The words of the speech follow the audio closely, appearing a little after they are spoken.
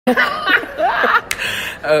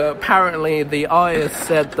Apparently, the artist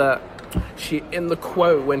said that she, in the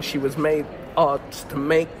quote, when she was asked to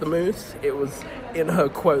make the moose, it was in her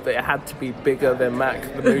quote that it had to be bigger than Mac,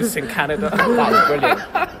 the moose in Canada. That is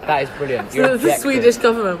brilliant. That is brilliant. So the Swedish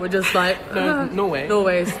government were just like, Norway.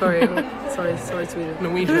 Norway, sorry, Sweden.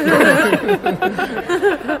 Norwegian.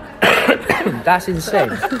 That's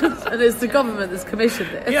insane. And it's the government that's commissioned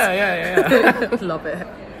this. Yeah. Love it.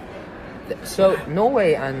 So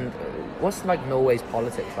Norway and what's like Norway's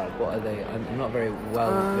politics like? What are they? I'm not very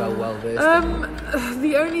well versed.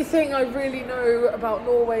 The only thing I really know about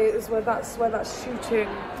Norway is where that shooting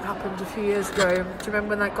happened a few years ago. Do you remember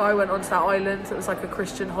when that guy went onto that island? It was like a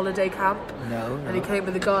Christian holiday camp. No. And he came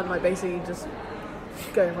with a gun, like basically just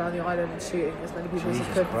going around the island and shooting as many people as he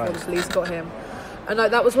could before the police got him. And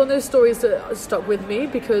like that was one of those stories that stuck with me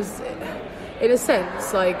because, in a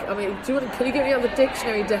sense, like, I mean, can you give me the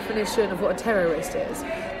dictionary definition of what a terrorist is?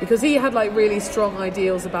 Because he had like really strong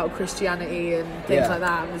ideals about Christianity and things like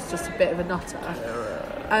that, and was just a bit of a nutter.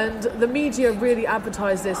 And the media really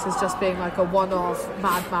advertised this as just being like a one-off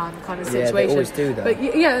madman kind of situation. Yeah, they always do that. But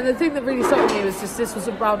and the thing that really struck me was just this was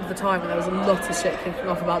around the time when there was a lot of shit kicking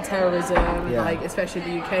off about terrorism, and like especially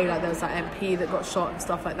in the UK, like there was that MP that got shot and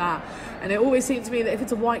stuff like that. And it always seemed to me that if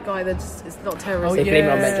it's a white guy, then it's not terrorism. They blame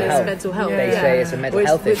it on it's mental health. They say it's a mental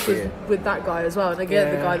health issue. Which was with that guy as well. And again,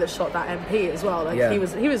 the guy that shot that MP as well. Like he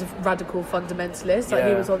was a radical fundamentalist. Like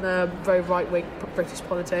he was on the very right-wing British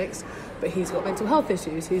politics. But he's got mental health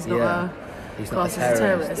issues. He's not he's not a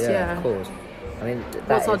terrorist. Yeah, of course. I mean,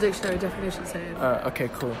 what's our dictionary definition saying? Okay,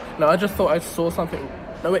 cool. No, I just thought I saw something.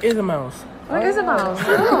 No, it is a mouse. Oh, it is a mouse.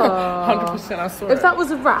 100%, I saw it. If that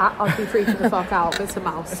was a rat, I'd be freaking the fuck out. But it's a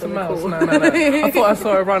mouse. It's a mouse. Cool. No. I thought I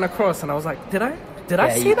saw it run across, and I was like, did I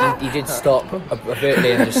see that? You did stop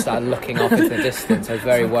abruptly and just started looking off into the distance. I was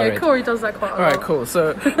very worried. Yeah, Corey does that quite a lot. Alright, cool.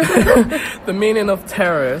 So, the meaning of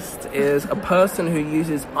terrorist is a person who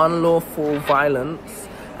uses unlawful violence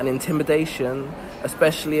and intimidation,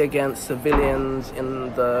 especially against civilians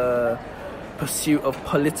in the pursuit of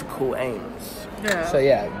political aims. Yeah. So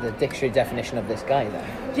the dictionary definition of this guy then.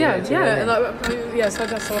 So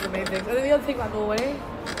that's one of the main things. And then the other thing about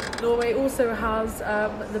Norway also has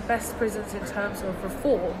the best prisons in terms of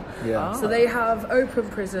reform. Yeah. So they have open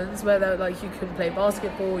prisons where they're like you can play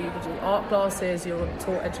basketball, you can do art classes, you're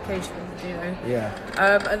taught education,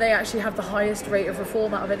 and they actually have the highest rate of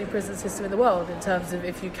reform out of any prison system in the world in terms of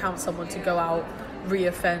if you count someone to go out,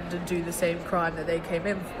 re-offend and do the same crime that they came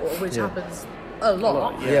in for, which happens a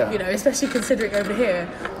lot. Especially considering over here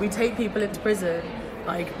we take people into prison.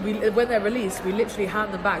 Like, when they're released, we literally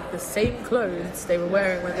hand them back the same clothes they were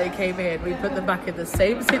wearing when they came in. We put them back in the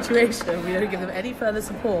same situation. We don't give them any further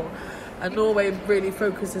support. And Norway really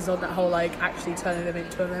focuses on that whole, like, actually turning them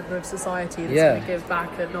into a member of society that's going to give back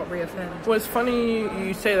and not re-offend. Well, it's funny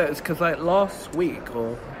you say that. It's because, like, last week,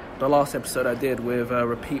 or the last episode I did with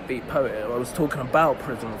Repeat Beat Poet, I was talking about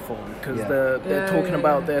prison reform because they're talking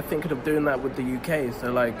about they're thinking of doing that with the UK.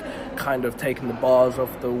 So like kind of taking the bars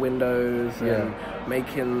off the windows and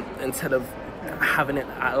making, instead of having it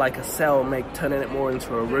like a cell, turning it more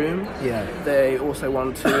into a room. They also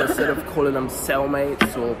want to, instead of calling them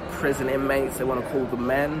cellmates or prison inmates, they want to call them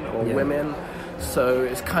men or women. So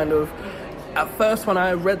it's kind of, at first when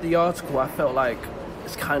I read the article, I felt like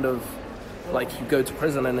it's kind of like you go to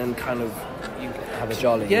prison and then kind of you have a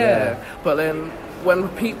jolly. But then when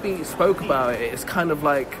Repeat Beat spoke about it, it's kind of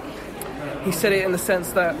like he said it in the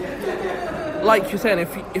sense that, like you're saying,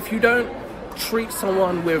 if you don't treat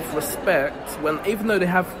someone with respect, even though they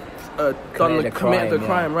have committed the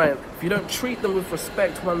crime, right? If you don't treat them with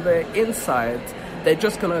respect when they're inside, they're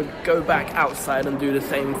just gonna go back outside and do the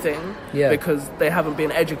same thing because they haven't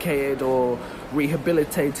been educated or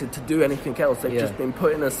rehabilitated to do anything else. They've just been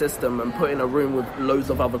put in a system and put in a room with loads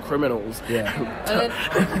of other criminals. And then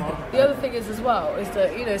the other thing is as well is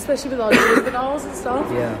that, especially with our juveniles and stuff,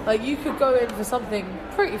 like you could go in for something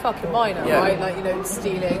pretty fucking minor, right? Like,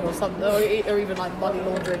 stealing or something, or even like money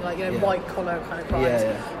laundering, like, white collar kind of crimes.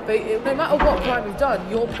 But no matter what crime you've done,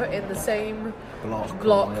 you're put in the same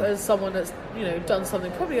block as someone that's done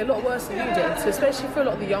something probably a lot worse than you did. So especially for a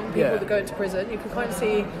lot of the young people that go into prison, you can kind of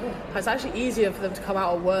see how it's actually easier for them to come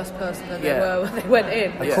out a worse person than they were when they went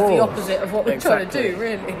in. It's the opposite of what we're trying to do,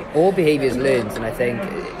 really. All behaviours learned, and I think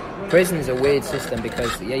prison is a weird system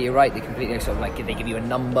because you're right, they completely sort of like they give you a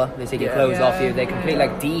number, they take your clothes off you, they completely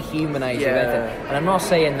like dehumanise you. And I'm not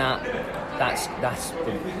saying that's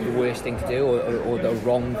the worst thing to do or the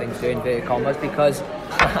wrong thing to do in inverted commas, because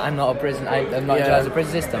I'm not in charge of the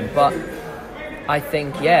prison system, but I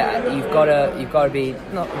think you've got to be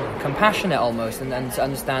not compassionate almost and to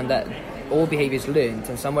understand that all behaviours learned,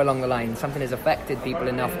 and somewhere along the line something has affected people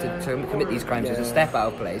enough to commit these crimes as a step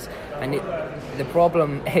out of place. And the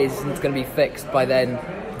problem is it's going to be fixed by then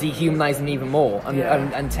dehumanising even more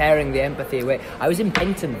and tearing the empathy away. I was in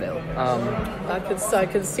Pentonville. I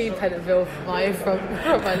can see Pentonville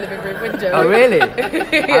from my living room window. Oh really?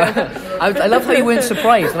 I love how you weren't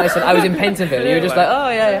surprised when I said I was in Pentonville. You were just like, oh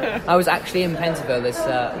yeah. I was actually in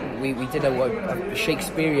Pentonville. We did a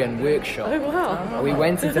Shakespearean workshop. Oh wow! We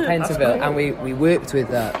went into Pentonville and we worked with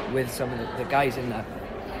some of the guys in there.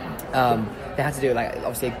 They had to do like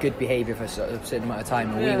obviously a good behaviour for a certain amount of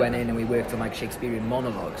time, and we went in and we worked on like Shakespearean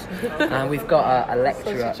monologues. And we've got a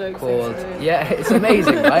lecturer called it's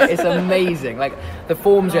amazing, right? It's amazing. Like the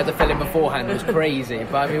forms we had to fill in beforehand was crazy,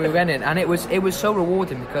 but I mean we went in and it was so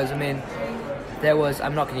rewarding because I mean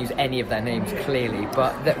I'm not going to use any of their names clearly,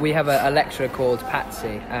 but we have a lecturer called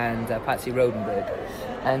Patsy Patsy Rodenberg.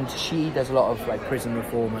 And she does a lot of like prison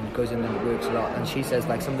reform and goes in and works a lot. And she says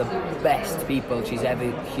like some of the best people she's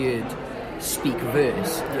ever heard speak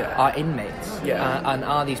verse are inmates. And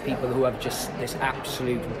are these people who have just this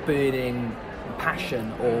absolute burning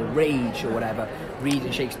passion or rage or whatever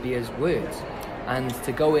reading Shakespeare's words. And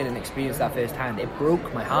to go in and experience that firsthand, it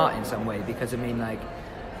broke my heart in some way because I mean like,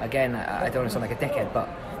 again, I don't want to sound like a dickhead, but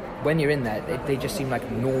when you're in there, they just seem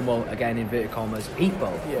like normal, again, inverted commas,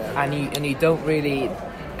 people. And you don't really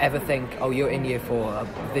ever think, oh, you're in here for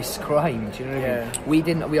this crime. Do you know what I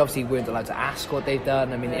mean? We obviously weren't allowed to ask what they've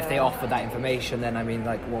done. I mean, if they offer that information, then I mean,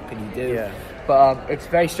 like, what can you do? But it's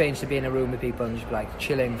very strange to be in a room with people and just be like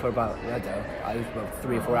chilling for about, I don't know, about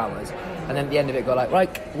 3 or 4 hours, and then at the end of it go like,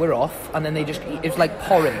 right, we're off, and then they just it's like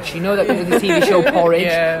porridge, you know, that the TV show Porridge,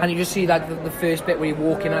 and you just see like the first bit where you're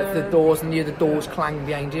walking out the doors and you hear the doors clang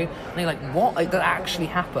behind you, and you're like, what? Like, that actually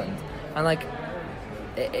happened? And like,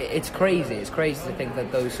 it's crazy. It's crazy to think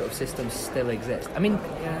that those sort of systems still exist. I mean,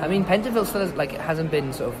 Pentonville still hasn't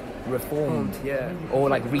been sort of reformed or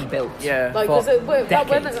like rebuilt. Like, for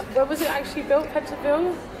when was it actually built,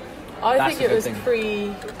 Pentonville? I think it was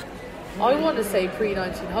I want to say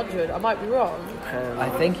pre-1900. I might be wrong. I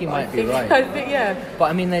think you might be right. I think,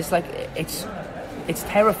 But I mean, there's like it's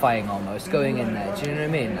terrifying almost going in there. Do you know what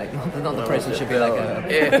I mean? Like, not the prison should be like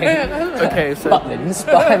okay, so Butlins,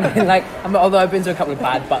 but I mean, like, although I've been to a couple of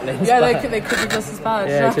bad Butlins. They could be just as bad.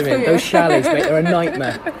 Yeah, do you know what I mean? Those chalets, mate, they're a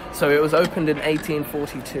nightmare. So it was opened in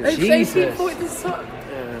 1842. Jesus. 1842.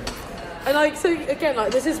 And like, so again,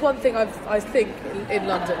 like, this is one thing I think in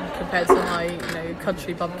London compared to my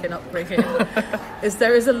country bumpkin upbringing is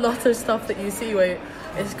there is a lot of stuff that you see where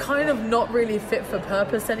it's kind of not really fit for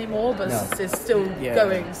purpose anymore, but it's still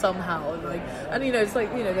going somehow. And it's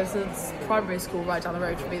like there's this primary school right down the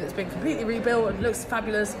road from me that's been completely rebuilt and looks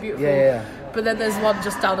fabulous, beautiful. But then there's one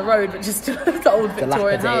just down the road, but just the old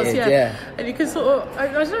Victorian house. And you can sort of I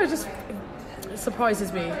don't know, just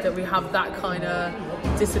surprises me that we have that kind of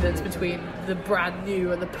dissonance between the brand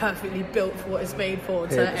new and the perfectly built for what it's made for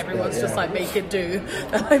to everyone's just like make it do.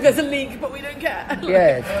 Like, there's a leak but we don't care. I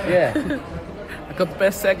got the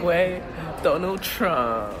best segue. Donald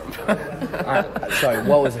Trump. Sorry,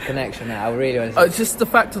 what was the connection there? I really want to it's just the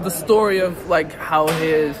fact of the story of like how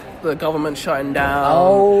the government shutting down.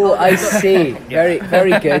 Oh, I see. Very,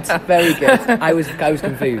 very good. Very good. I was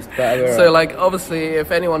confused, but so like obviously,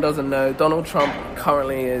 if anyone doesn't know, Donald Trump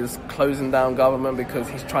currently is closing down government because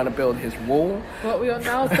he's trying to build his wall. What are we on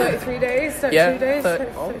now? 33 days? 32 days?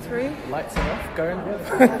 33? Lights are off. Going.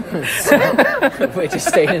 We're just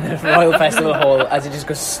staying in the Royal Festival Hall as it just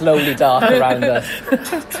goes slowly dark around us.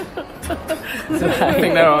 I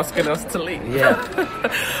think they're asking us to leave.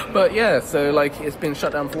 But so like it's been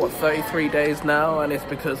shut down for 33 days now, and it's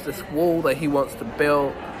because this wall that he wants to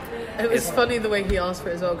build. It was funny the way he asked for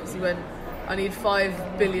it as well, because he went, I need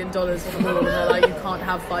 $5 billion for the wall, and they're like, you can't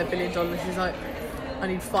have $5 billion. He's like, I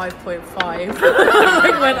need 5.5.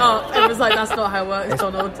 It went up and was like, that's not how it works,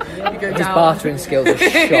 Donald. You go down. His bartering skills are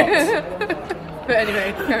shot. But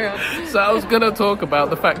anyway, carry on. So I was going to talk about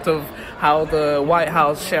the fact of how the White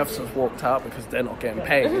House chefs have walked out because they're not getting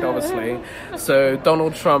paid, obviously. So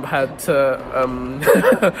Donald Trump had to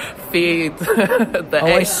feed the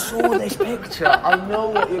I saw this picture. I know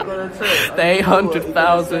what you're going to say. The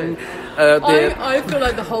 800,000... I feel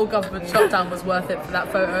like the whole government shutdown was worth it for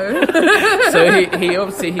that photo. So he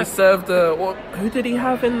obviously served who did he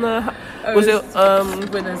have in the...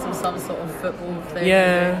 winners of some sort of football thing.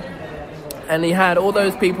 And he had all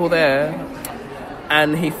those people there,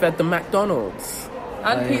 and he fed the McDonald's.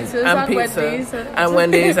 And pizzas, and Wendy's, and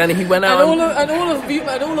Wendy's, and he went out and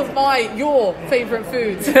all of your favourite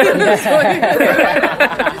foods. He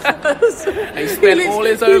spent all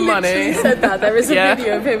his own money. He said that. There is a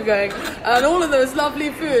video of him going, and all of those lovely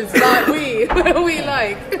foods like we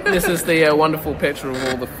like. This is the wonderful picture of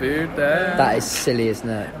all the food there. That is silly, isn't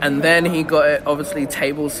it? And then he got it obviously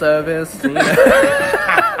table service. You know?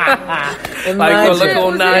 Like look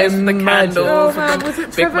all nice, the candles. Oh man, was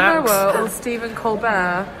it Trevor Noah or Stephen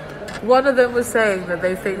Colbert? One of them was saying that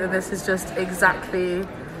they think that this is just exactly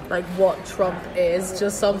like what Trump is,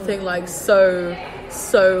 just something like so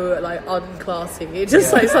like unclassy,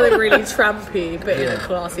 just like something really trampy but in a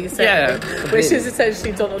classy setting, which is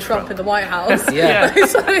essentially Donald Trump in the White House.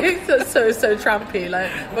 It's like so trampy,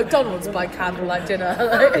 like McDonald's by candlelight dinner.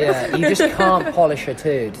 You just can't polish a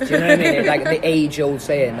turd. Do you know what I mean? Like the age-old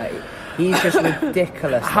saying, like he's just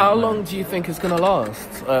ridiculous. How long do you think it's going to last?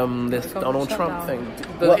 This Donald Trump thing,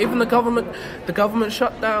 even the government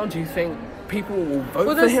shutdown. Do you think people will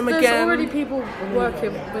vote for him again? There's already people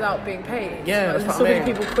working without being paid. Yeah, there's so many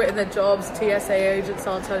people quitting their jobs. TSA agents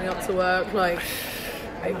aren't turning up to work.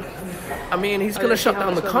 I mean, he's going to shut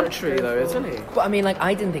down the country, though, isn't he? But I mean, like,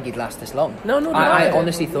 I didn't think he'd last this long. No. I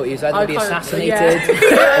honestly thought he was either going to be assassinated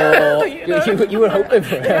or you were hoping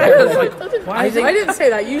for it. I didn't say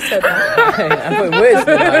that. You said that. I put words in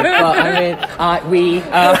that, but I mean,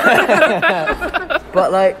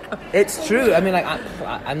 but like, it's true. I mean, like,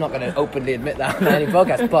 I'm not going to openly admit that on any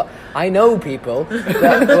podcast, but I know people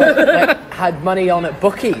that had money on at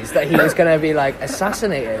bookies that he was going to be like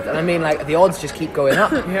assassinated, and I mean, like, the odds just keep going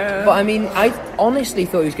up. Yeah. But I mean, I honestly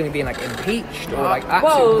thought he was going to be like impeached or like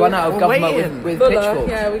actually run out of government with pitchforks.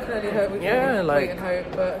 Yeah, we can only hope. We can wait and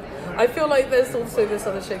hope. But I feel like there's also this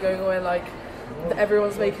other shit going on where like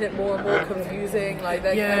everyone's making it more and more confusing. Like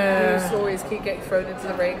news stories keep getting thrown into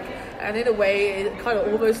the ring. And in a way, it kind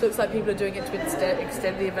of almost looks like people are doing it to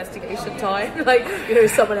extend the investigation time. Like, you know,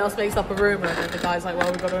 someone else makes up a rumour and the guy's like, well,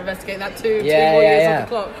 we've got to investigate that too. 2 more years on the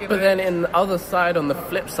clock. You know? But then in the other side, on the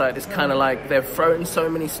flip side, it's kind of like they're throwing so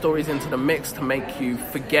many stories into the mix to make you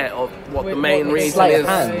forget of what the main reason sleight is. Of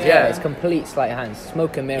hand. It's complete sleight of hand.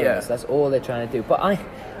 Smoke and mirrors. That's all they're trying to do. But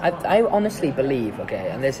I honestly believe, okay,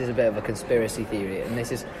 and this is a bit of a conspiracy theory, and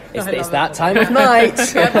it's that time of night.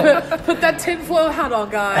 Put that tinfoil hat on,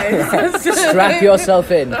 guys. Strap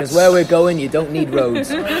yourself in, because where we're going, you don't need roads.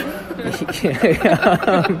 That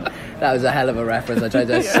was a hell of a reference. I tried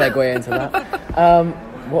to segue into that.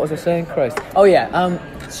 What was I saying? Christ. Oh yeah.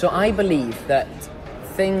 So I believe that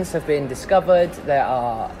things have been discovered. There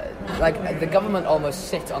are, like, the government almost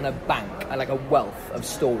sit on a bank, like a wealth of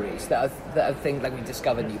stories that are things like we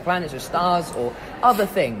discovered new planets or stars or other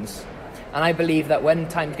things. And I believe that when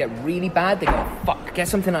times get really bad, they go, fuck, get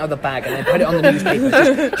something out of the bag and then put it on the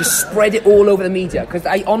newspaper. Just spread it all over the media. Because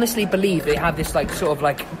I honestly believe they have this, like, sort of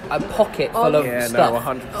like a pocket full of stuff.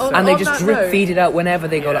 100%. And they just drip feed it out whenever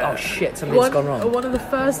they go, like, oh shit, something's gone wrong. One of the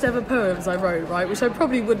first ever poems I wrote, right, which I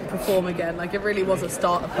probably wouldn't perform again, like, it really was a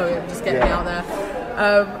starter poem, just getting me out there,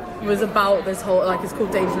 was about this whole, like, it's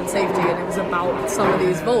called Danger and Safety, and it was about some of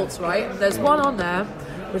these vaults, right? And there's one on there,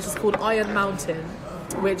 which is called Iron Mountain,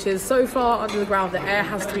 which is so far under the ground that air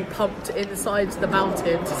has to be pumped inside the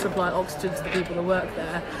mountain to supply oxygen to the people that work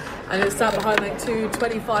there. And it's sat behind like 2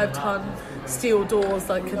 25-ton steel doors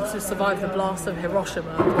that can just survive the blast of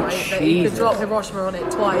Hiroshima, right? You could drop Hiroshima on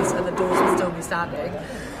it twice and the doors would still be standing.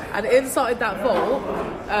 And inside that vault,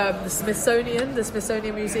 the Smithsonian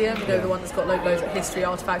Museum, you know, the one that's got loads of history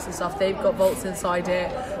artifacts and stuff, they've got vaults inside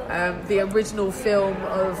it. The original film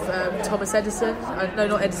of Thomas Edison, no,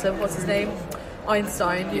 not Edison, what's his name?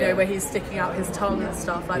 Einstein, you know, where he's sticking out his tongue and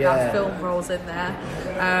stuff, like that film rolls in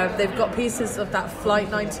there. They've got pieces of that Flight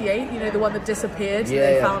 98, you know, the one that disappeared.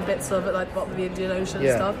 They found bits of it, like the bottom of the Indian Ocean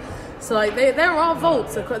and stuff. So, like, there are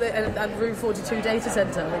vaults, and Room 42 Data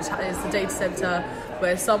Center, which is the data center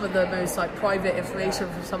where some of the most, like, private information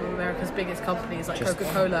from some of America's biggest companies, like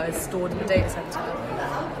Coca-Cola, is stored in the data center.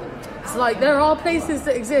 So, like, there are places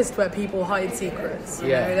that exist where people hide secrets. You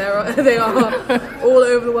know, they are all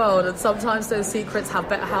over the world, and sometimes those secrets have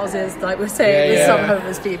better houses, like we're saying, with some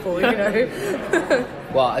homeless people, you know.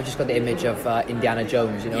 Well, I've just got the image of Indiana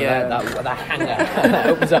Jones, you know, that hanger that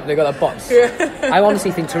opens up and they've got that box. I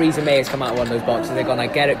honestly think Theresa May has come out of one of those boxes. They're going,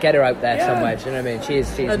 like, get her out there somewhere, do you know what I mean? She's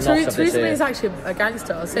not of this Theresa May is actually a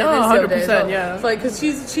gangster. I'll say 100%, yeah. It's like, because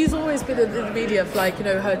she's always been in the media for, like, you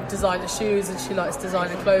know, her designer shoes, and she likes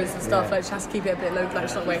designer clothes and stuff. Like, she has to keep it a bit low, like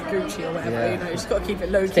she's not wearing Gucci or whatever, you know, she's got to keep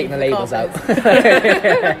it low. Taking the labels out.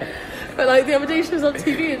 But, like, the other day she was on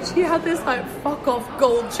TV and she had this, like, fuck off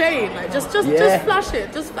gold chain, like, just flash it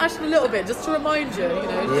a little bit, just to remind you, you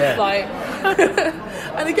know, just like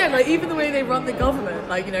And again, like even the way they run the government,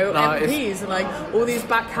 like MPs and like all these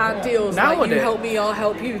backhand deals, like you help me, I'll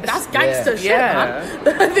help you. That's gangster shit,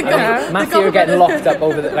 man. Mafia are getting locked up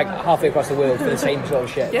over like halfway across the world for the same sort of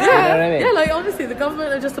shit. Yeah, you know what I mean? Yeah, like honestly, the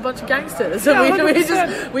government are just a bunch of gangsters,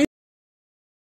 and we